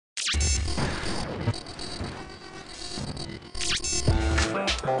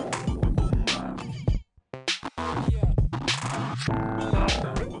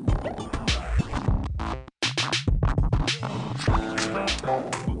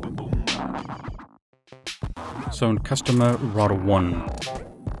So in customer router 1,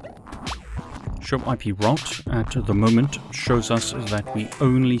 show IP route at the moment shows us that we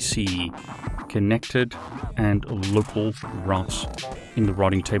only see connected and local routes in the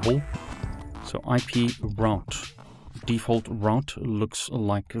routing table. So IP route, default route looks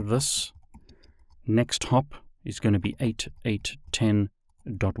like this. Next hop is going to be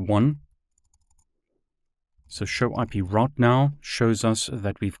 8810.1. So show IP route now shows us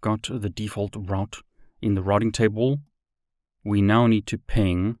that we've got the default route in the routing table. We now need to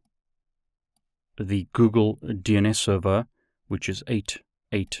ping the Google DNS server, which is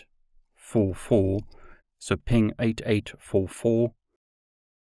 8844. So ping 8844.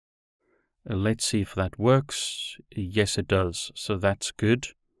 Let's see if that works. Yes, it does. So that's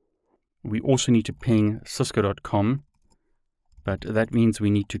good. We also need to ping cisco.com, but that means we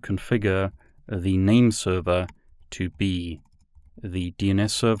need to configure the name server to be the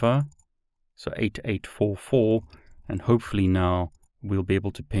DNS server. So 8844, and hopefully now we'll be able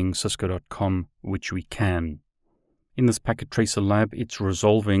to ping cisco.com, which we can. In this packet tracer lab, it's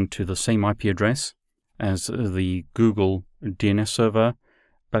resolving to the same IP address as the Google DNS server,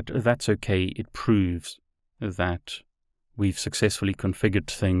 but that's okay. It proves that we've successfully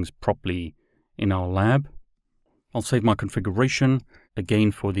configured things properly in our lab. I'll save my configuration.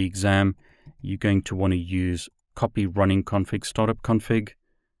 Again, for the exam, you're going to want to use copy running config startup config.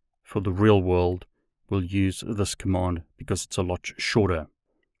 For the real world, we'll use this command because it's a lot shorter.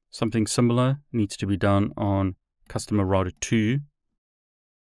 Something similar needs to be done on customer router 2.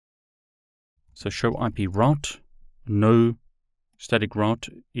 So show IP route. No static route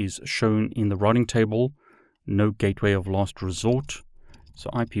is shown in the routing table. No gateway of last resort. So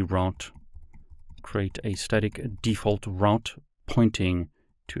IP route, create a static default route pointing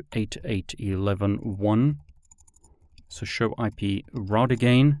to 8811.1. So show IP route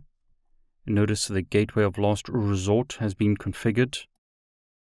again. Notice the gateway of last resort has been configured.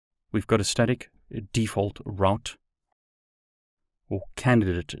 We've got a static default route or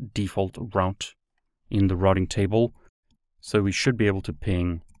candidate default route in the routing table. So we should be able to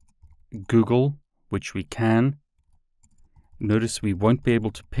ping Google, which we can. Notice we won't be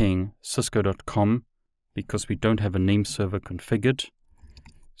able to ping cisco.com because we don't have a name server configured.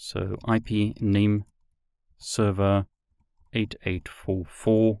 So IP name server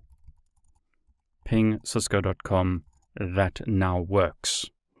 8844. Ping cisco.com, that now works.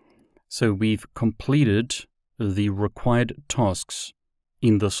 So we've completed the required tasks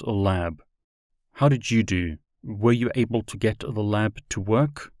in this lab. How did you do? Were you able to get the lab to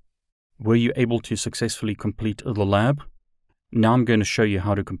work? Were you able to successfully complete the lab? Now I'm going to show you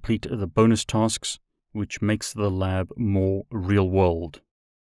how to complete the bonus tasks, which makes the lab more real world.